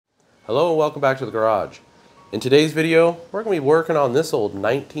Hello and welcome back to the garage. In today's video, we're going to be working on this old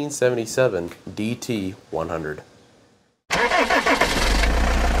 1977 DT100.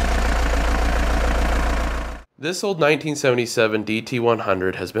 This old 1977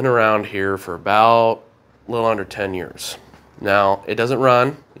 DT100 has been around here for about a little under 10 years. Now, it doesn't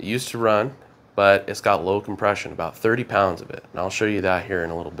run. It used to run, but it's got low compression, about 30 pounds of it. And I'll show you that here in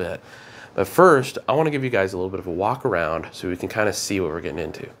a little bit. But first, I want to give you guys a little bit of a walk around so we can kind of see what we're getting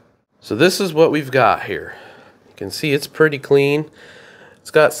into. So this is what we've got here. You can see it's pretty clean.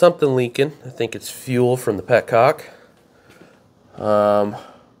 It's got something leaking. I think it's fuel from the petcock. No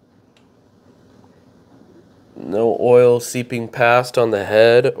oil seeping past on the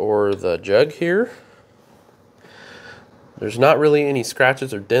head or the jug here. There's not really any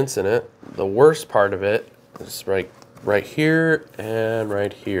scratches or dents in it. The worst part of it is right here and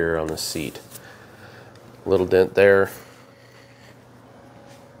right here on the seat. A little dent there.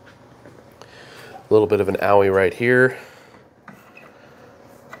 A little bit of an owie right here.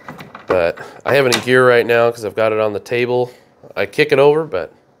 But I have it in gear right now because I've got it on the table. I kick it over,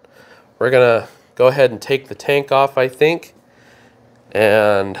 but we're gonna go ahead and take the tank off, I think,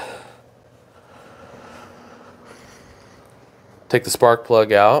 and take the spark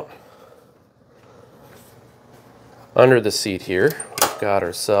plug out. Under the seat here, we've got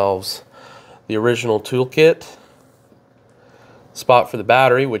ourselves the original toolkit, spot for the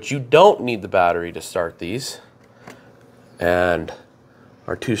battery, which you don't need the battery to start these, and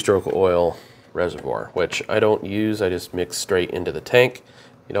our two-stroke oil reservoir, which I don't use. I just mix straight into the tank.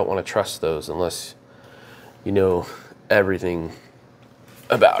 You don't want to trust those unless you know everything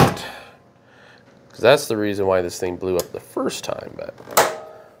about it, because that's the reason why this thing blew up the first time. But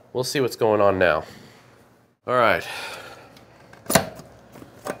we'll see what's going on now. All right.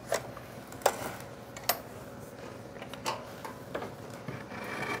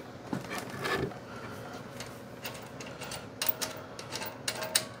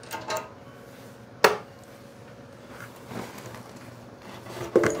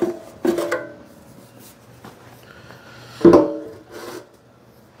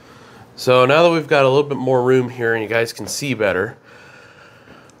 So now that we've got a little bit more room here and you guys can see better,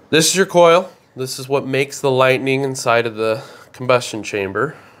 this is your coil. This is what makes the lightning inside of the combustion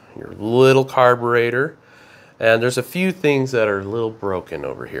chamber, your little carburetor. And there's a few things that are a little broken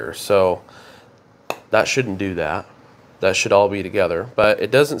over here. So that shouldn't do that. That should all be together. But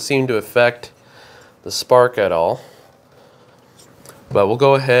it doesn't seem to affect the spark at all. But we'll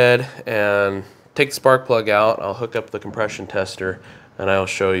go ahead and take the spark plug out. I'll hook up the compression tester and I'll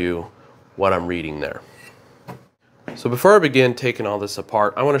show you what I'm reading there. So before I begin taking all this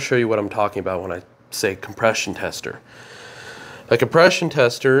apart, I want to show you what I'm talking about when I say compression tester. A compression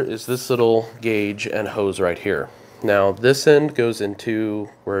tester is this little gauge and hose right here. Now this end goes into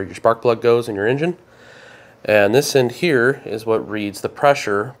where your spark plug goes in your engine, and this end here is what reads the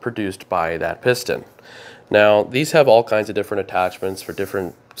pressure produced by that piston. Now these have all kinds of different attachments for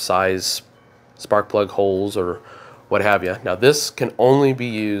different size spark plug holes or what have you. Now this can only be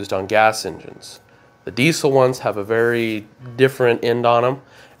used on gas engines. The diesel ones have a very different end on them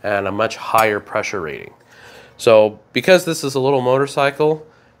and a much higher pressure rating. So because this is a little motorcycle,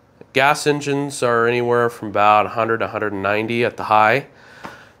 gas engines are anywhere from about 100 to 190 at the high.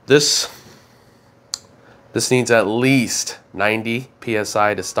 This needs at least 90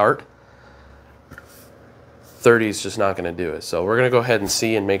 PSI to start. 30 is just not going to do it. So we're going to go ahead and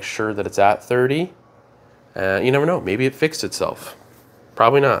see and make sure that it's at 30. You never know, maybe it fixed itself.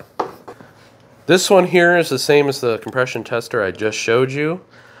 Probably not. This one here is the same as the compression tester I just showed you,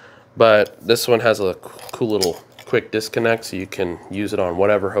 but this one has a cool little quick disconnect, so you can use it on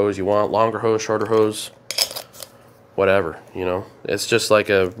whatever hose you want, longer hose, shorter hose, whatever, you know. It's just like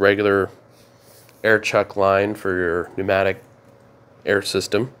a regular air chuck line for your pneumatic air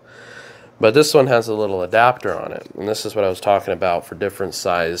system. But this one has a little adapter on it, and this is what I was talking about for different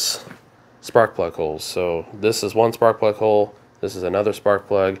size spark plug holes. So this is one spark plug hole, this is another spark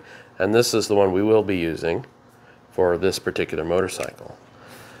plug, and this is the one we will be using for this particular motorcycle.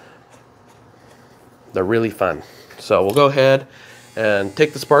 They're really fun. So we'll go ahead and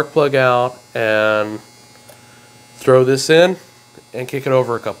take the spark plug out and throw this in and kick it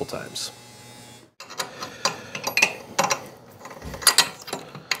over a couple times.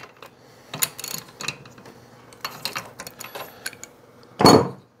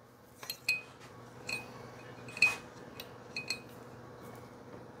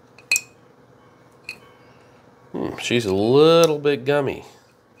 She's a little bit gummy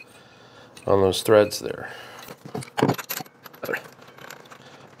on those threads there.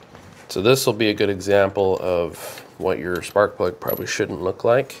 So this will be a good example of what your spark plug probably shouldn't look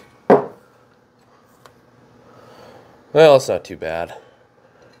like. Well, it's not too bad.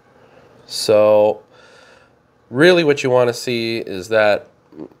 So really what you want to see is that,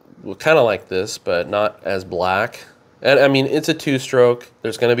 well, kind of like this, but not as black. And I mean, it's a 2-stroke.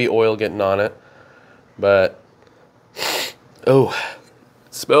 There's going to be oil getting on it. But, oh,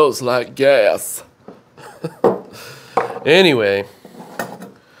 it smells like gas. Anyway,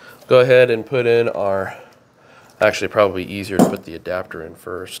 go ahead and put in our, actually probably easier to put the adapter in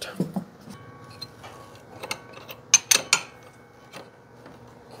first.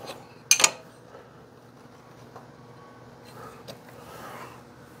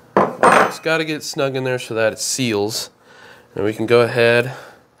 It's got to get snug in there so that it seals. And we can go ahead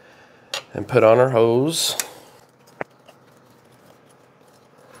and put on our hose.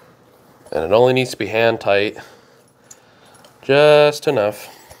 And it only needs to be hand tight. Just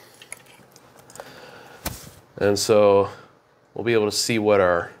enough. And so we'll be able to see what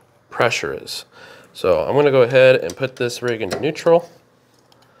our pressure is. So I'm going to go ahead and put this rig into neutral.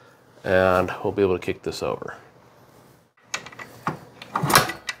 And we'll be able to kick this over.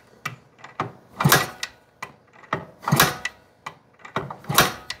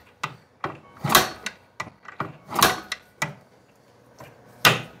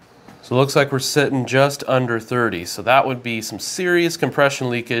 So it looks like we're sitting just under 30. So that would be some serious compression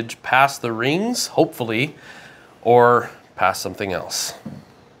leakage past the rings, hopefully, or past something else.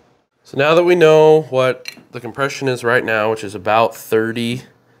 So now that we know what the compression is right now, which is about 30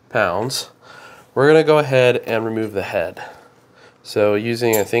 pounds, we're gonna go ahead and remove the head. So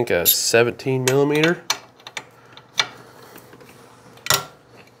using, I think, a 17 millimeter.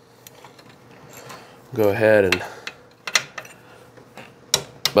 Go ahead and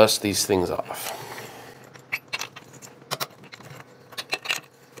bust these things off.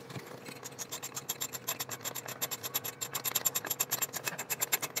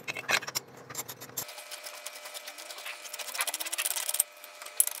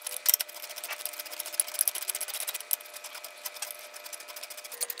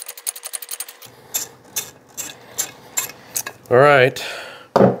 All right,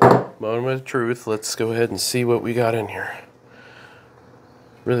 moment of truth. Let's go ahead and see what we got in here.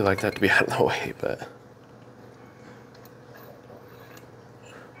 Really like that to be out of the way, but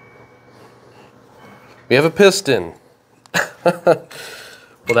we have a piston. Well,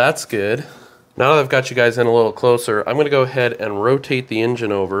 that's good. Now that I've got you guys in a little closer, I'm going to go ahead and rotate the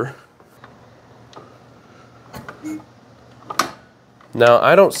engine over. Now,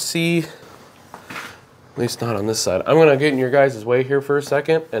 I don't see, at least not on this side. I'm going to get in your guys' way here for a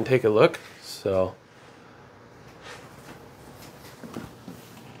second and take a look. So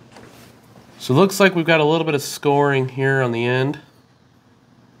it looks like we've got a little bit of scoring here on the end.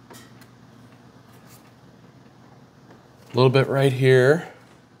 A little bit right here.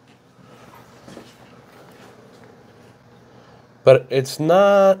 But it's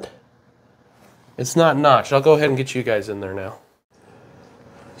not notched. I'll go ahead and get you guys in there now.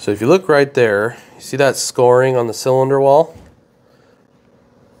 So if you look right there, you see that scoring on the cylinder wall?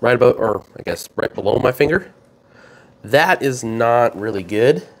 Right about, or I guess right below my finger? That is not really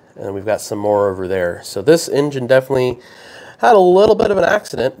good. And we've got some more over there. So this engine definitely had a little bit of an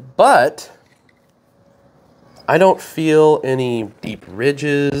accident, but I don't feel any deep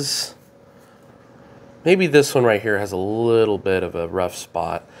ridges. Maybe this one right here has a little bit of a rough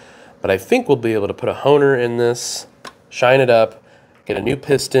spot, but I think we'll be able to put a honer in this, shine it up, get a new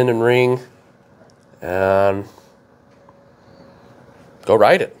piston and ring, and go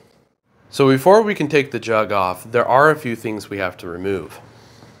ride it. So before we can take the jug off, there are a few things we have to remove.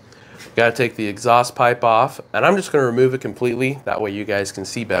 Got to take the exhaust pipe off, and I'm just going to remove it completely. That way you guys can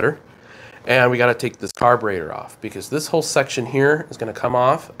see better. And we got to take this carburetor off because this whole section here is going to come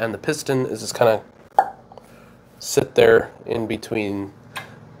off, and the piston is just kind of sit there in between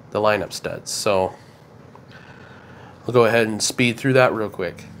the lineup studs. So we'll go ahead and speed through that real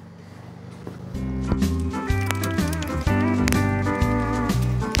quick.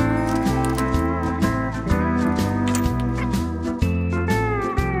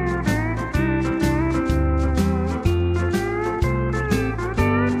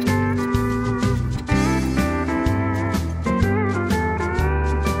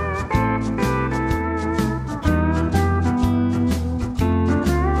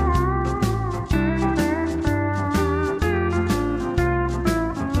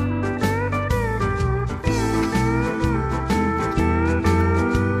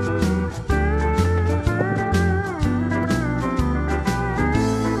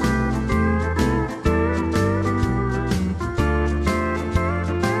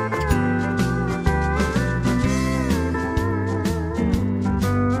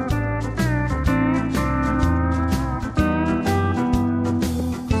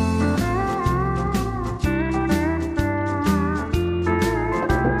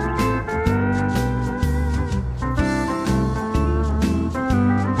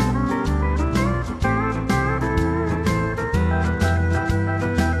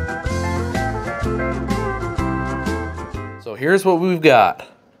 here's what we've got.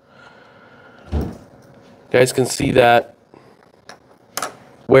 You guys can see that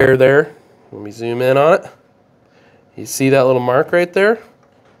wear there. Let me zoom in on it. You see that little mark right there?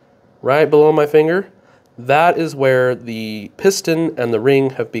 Right below my finger? That is where the piston and the ring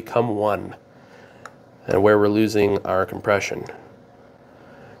have become one, and where we're losing our compression.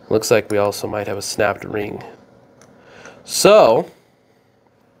 Looks like we also might have a snapped ring. So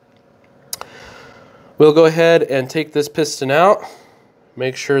we'll go ahead and take this piston out.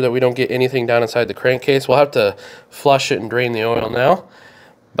 Make sure that we don't get anything down inside the crankcase. We'll have to flush it and drain the oil now,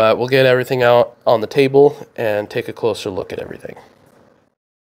 but we'll get everything out on the table and take a closer look at everything.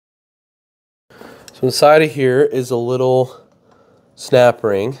 So inside of here is a little snap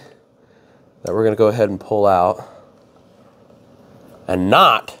ring that we're going to go ahead and pull out and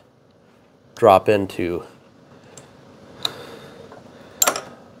not drop into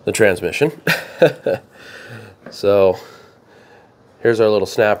the transmission. So here's our little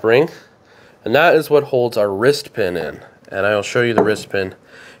snap ring, and that is what holds our wrist pin in. And I'll show you the wrist pin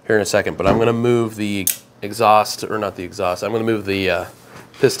here in a second, but I'm going to move the exhaust, or not the exhaust, I'm going to move the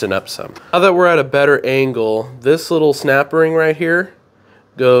piston up some. Now that we're at a better angle, this little snap ring right here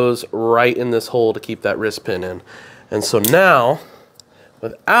goes right in this hole to keep that wrist pin in. And so now,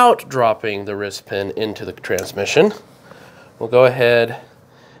 without dropping the wrist pin into the transmission, we'll go ahead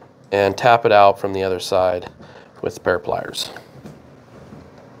and tap it out from the other side with spare pliers.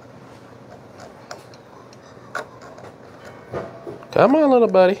 Come on, little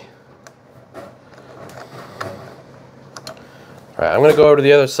buddy. All right, I'm going to go over to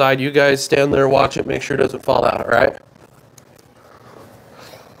the other side. You guys stand there, watch it, make sure it doesn't fall out, all right?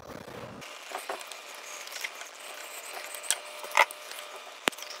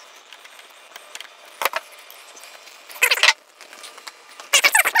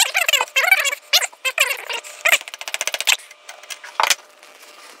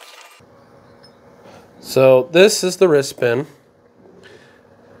 So this is the wrist pin,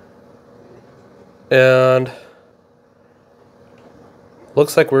 and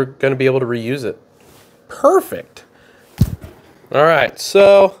looks like we're going to be able to reuse it. Perfect. All right,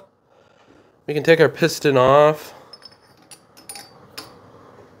 so we can take our piston off.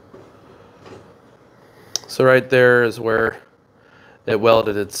 So right there is where it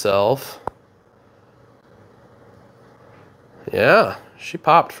welded itself. Yeah, she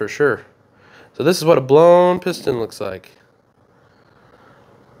popped for sure. So this is what a blown piston looks like.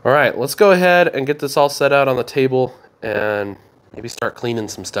 All right, let's go ahead and get this all set out on the table and maybe start cleaning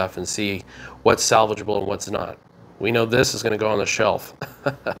some stuff and see what's salvageable and what's not. We know this is going to go on the shelf.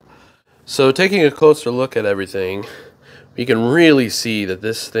 So taking a closer look at everything, we can really see that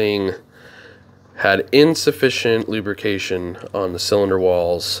this thing had insufficient lubrication on the cylinder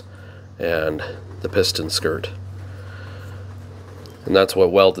walls and the piston skirt. And that's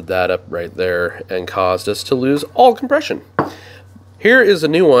what welded that up right there and caused us to lose all compression. Here is a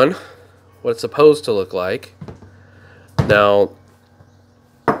new one, what it's supposed to look like. Now,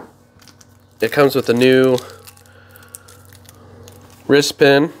 it comes with a new wrist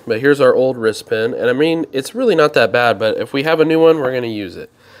pin, but here's our old wrist pin. And I mean, it's really not that bad, but if we have a new one, we're going to use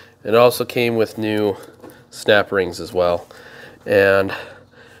it. It also came with new snap rings as well. And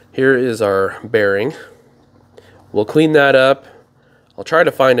here is our bearing. We'll clean that up. I'll try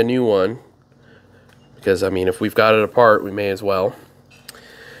to find a new one, because I mean, if we've got it apart, we may as well.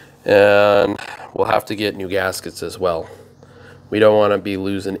 And we'll have to get new gaskets as well. We don't want to be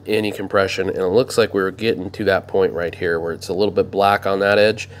losing any compression, and it looks like we're getting to that point right here where it's a little bit black on that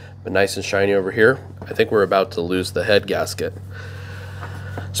edge, but nice and shiny over here. I think we're about to lose the head gasket.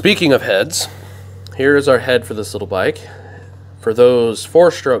 Speaking of heads, here is our head for this little bike. For those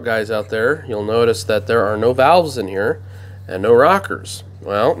 4-stroke guys out there, you'll notice that there are no valves in here and no rockers.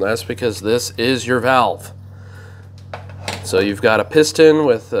 Well, that's because this is your valve. So you've got a piston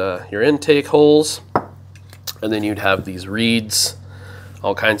with your intake holes, and then you'd have these reeds,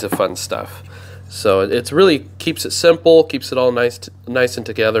 all kinds of fun stuff. So it's really keeps it simple, keeps it all nice and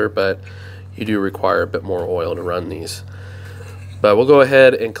together, but you do require a bit more oil to run these. But we'll go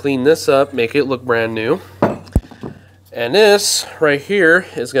ahead and clean this up, make it look brand new. And this right here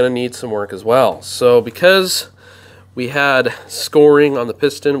is going to need some work as well. So because we had scoring on the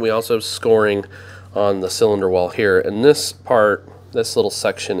piston, we also have scoring on the cylinder wall here. And this part, this little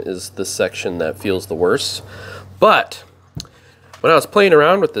section, is the section that feels the worst. But when I was playing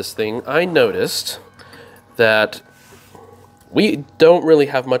around with this thing, I noticed that we don't really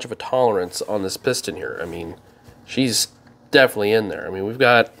have much of a tolerance on this piston here. I mean, she's definitely in there. I mean, we've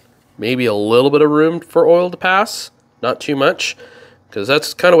got maybe a little bit of room for oil to pass, not too much, because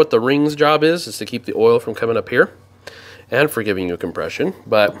that's kind of what the ring's job is to keep the oil from coming up here. and for giving you compression,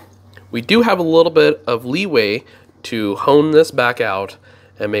 but we do have a little bit of leeway to hone this back out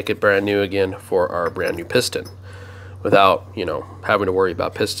and make it brand new again for our brand new piston without, you know, having to worry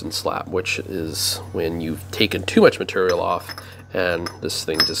about piston slap, which is when you've taken too much material off and this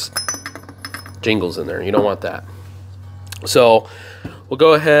thing just jingles in there. You don't want that. So we'll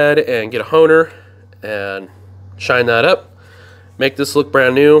go ahead and get a honer and shine that up, make this look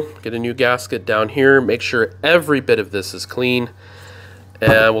brand new, get a new gasket down here, make sure every bit of this is clean,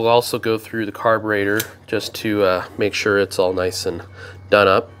 and we'll also go through the carburetor just to make sure it's all nice and done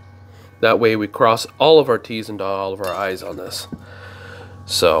up. That way we cross all of our T's and dot all of our I's on this.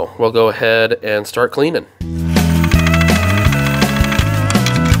 So we'll go ahead and start cleaning.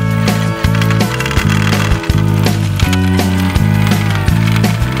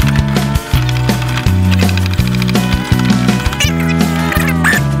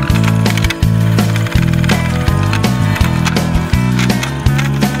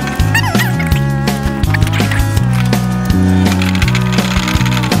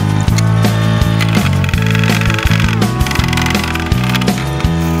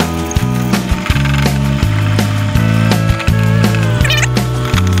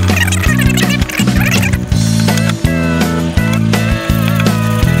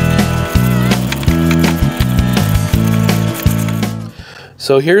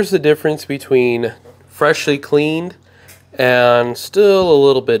 So here's the difference between freshly cleaned and still a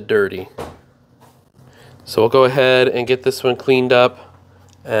little bit dirty. So we'll go ahead and get this one cleaned up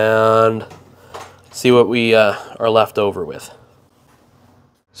and see what we are left over with.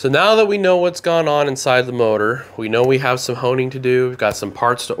 So now that we know what's gone on inside the motor, we know we have some honing to do, we've got some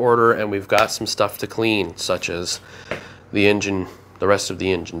parts to order, and we've got some stuff to clean, such as the engine, the rest of the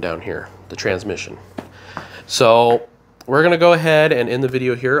engine down here, the transmission. So we're going to go ahead and end the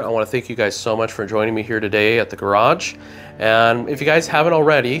video here. I want to thank you guys so much for joining me here today at the garage. And if you guys haven't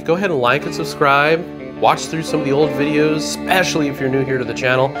already, go ahead and like and subscribe. Watch through some of the old videos, especially if you're new here to the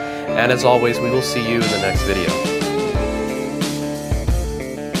channel. And as always, we will see you in the next video.